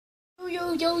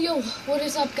Yo, what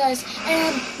is up, guys?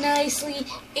 And Nicely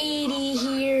 80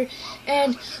 here,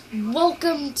 and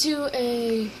welcome to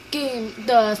the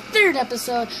third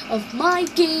episode of my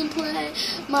gameplay,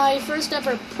 my first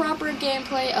ever proper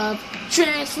gameplay of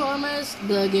Transformers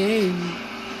the game.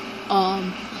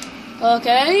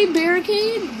 Okay,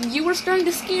 Barricade, you were starting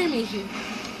to scare me here.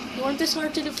 You weren't this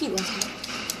hard to defeat last time.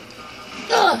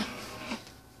 Ugh!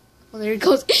 Well, there he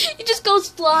goes. He just goes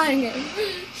flying.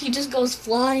 He just goes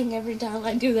flying every time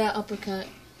I do that uppercut.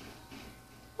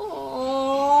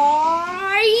 Oh,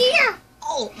 yeah!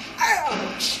 Oh,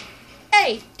 ouch!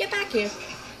 Hey, get back here.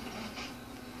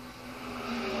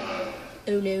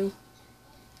 Oh, no.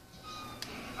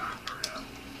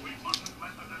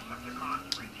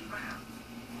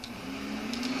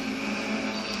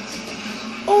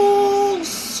 Oh,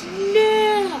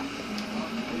 snap!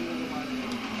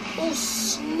 Oh,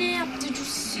 snap, did you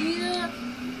see that?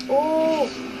 Oh,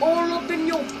 all up in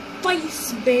your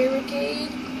face, Barricade.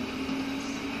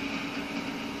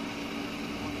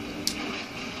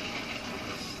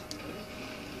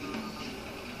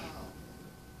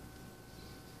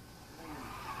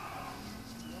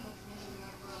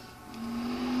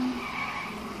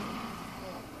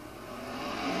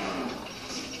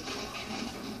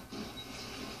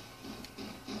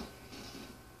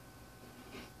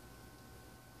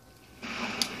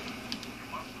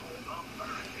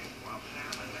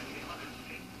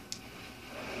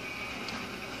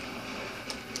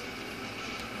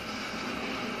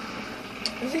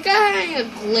 I think I'm having a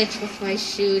glitch with my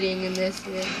shooting in this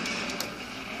game.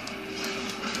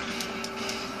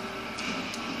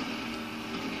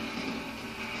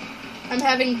 I'm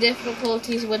having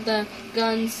difficulties with the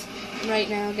guns right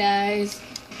now, guys.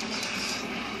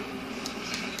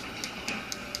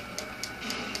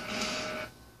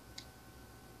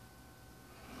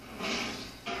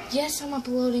 Yes, I'm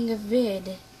uploading a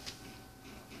vid.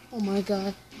 Oh my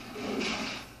god.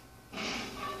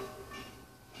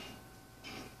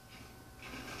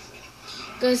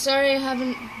 Guys, sorry I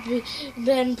haven't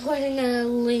been putting a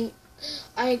link.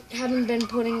 I haven't been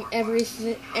putting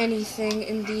anything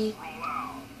in the.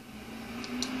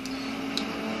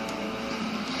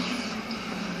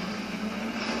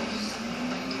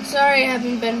 Sorry I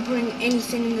haven't been putting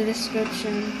anything in the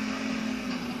description.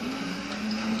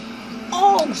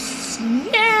 Oh,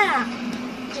 snap!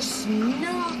 Just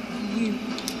knock you.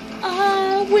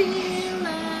 I will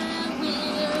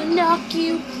knock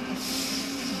you.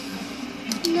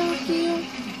 Knock you.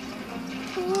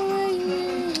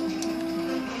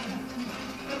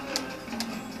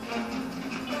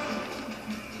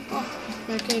 Oh,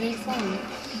 Barricade ain't falling.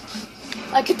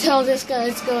 I could tell this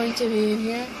guy's going to be in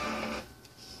here.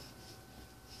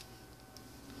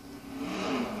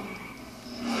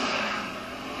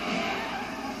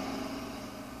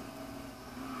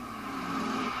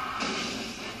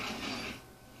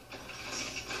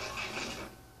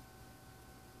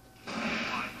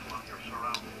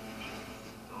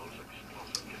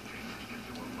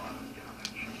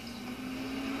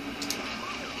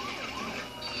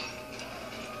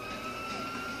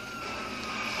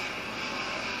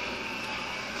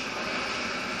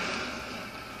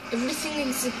 Everything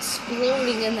is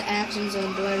exploding in the action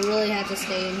zone. Do I really have to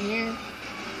stay in here?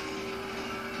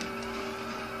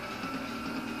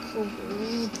 Cool.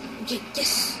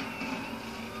 Yes!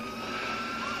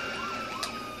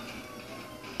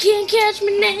 Can't catch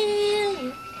me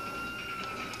now!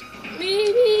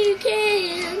 Maybe you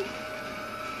can!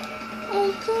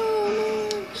 Oh,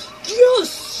 come on!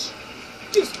 Yes!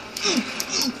 Yes!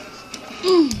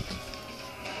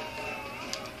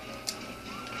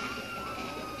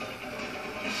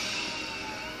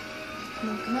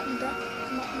 Come at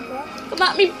me, bro. Come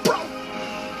at me, bro.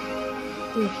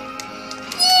 Ooh.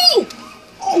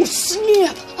 Oh,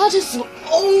 snap. I just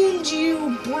owned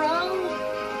you, bro.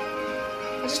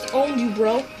 I just owned you,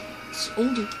 bro. Just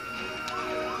owned you.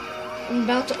 I'm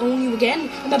about to own you again.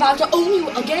 I'm about to own you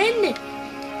again.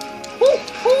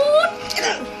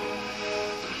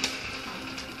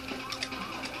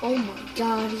 Oh, my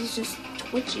God. He's just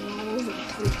twitching all over the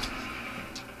place.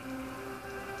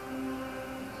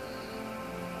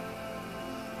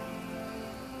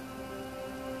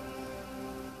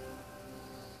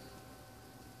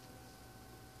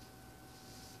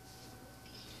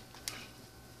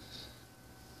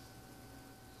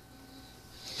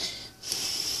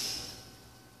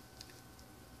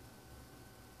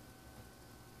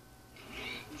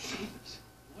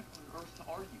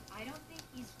 I don't think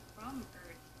he's from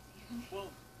Earth. Well,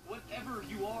 whatever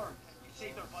you are, you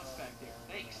saved our bus back there.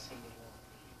 Thanks.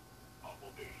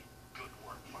 Bumblebee, good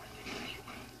work finding the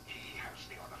human. He has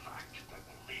the artifact that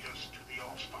will lead us to the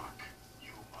Allspark.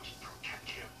 You must protect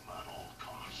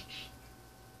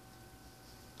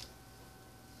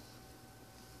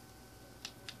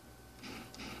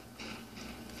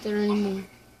there anymore.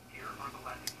 Here are the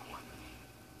landing coordinates.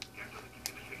 Get to the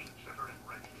communication center and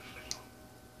ready the signal.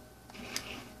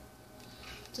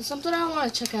 There's something I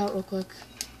want to check out real quick.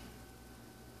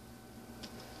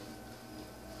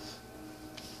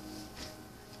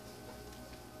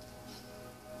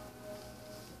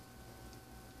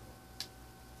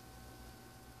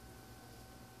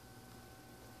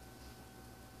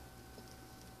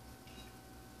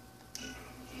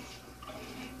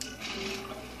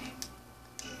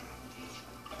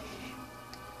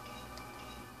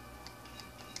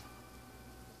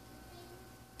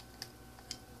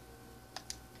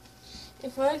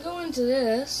 If I go into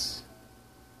this,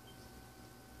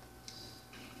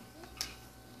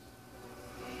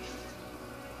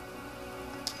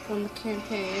 from the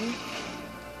campaign,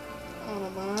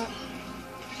 Autobot,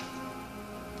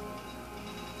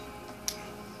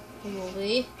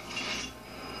 movie,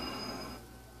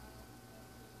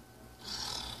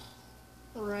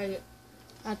 right,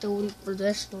 I have to wait for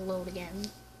this to load again.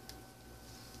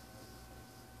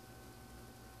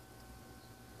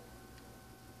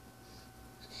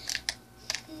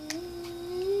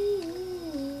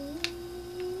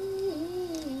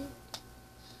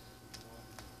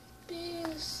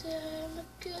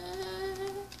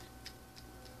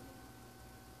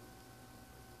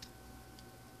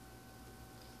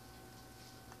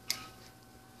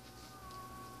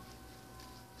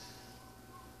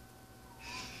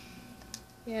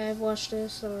 Yeah, I've watched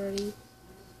this already.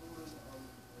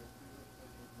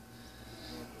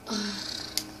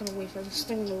 Gotta wait for this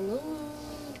thing to load.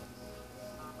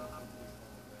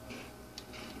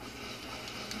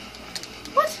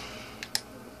 What?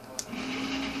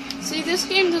 See, this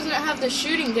game doesn't have the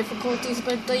shooting difficulties,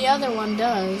 but the other one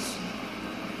does.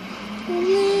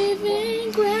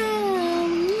 Living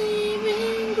ground,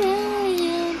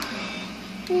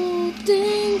 will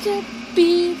think to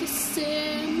be the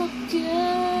same again.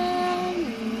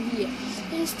 Yeah.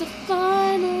 It's the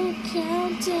final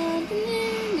countdown,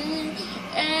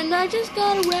 and I just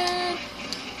got a red.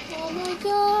 Oh my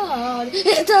God!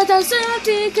 It's a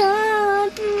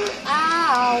Decepticon.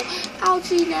 Ow!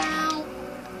 Ouchie! Now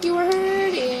you are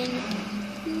hurting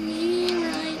me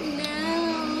right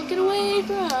now. Get away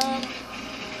from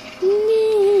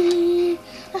me!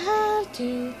 I have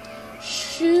to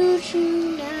shoot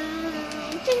you now.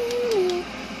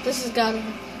 This has got to.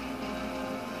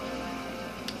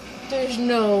 There's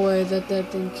no way that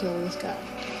thing killed this guy.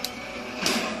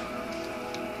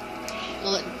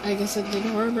 Well, I guess it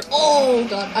didn't hurt. Oh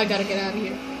God, I gotta get out of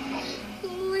here.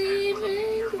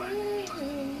 Leaving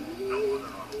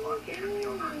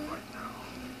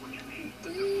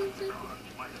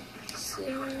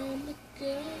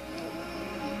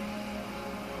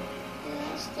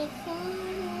that's the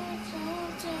final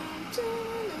countdown.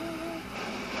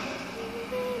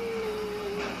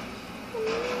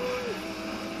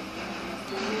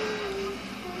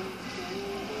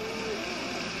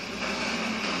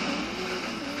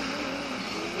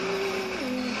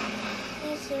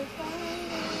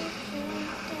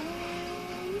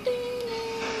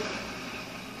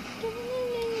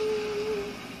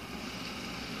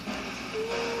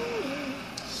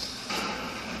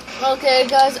 Okay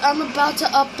guys, I'm about to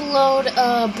upload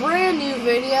a brand new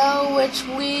video which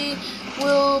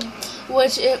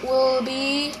it will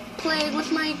be played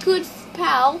with my good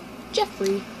pal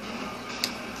Jeffrey.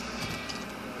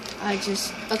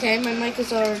 Okay, my mic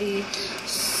is already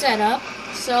set up,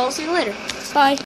 so I'll see you later. Bye.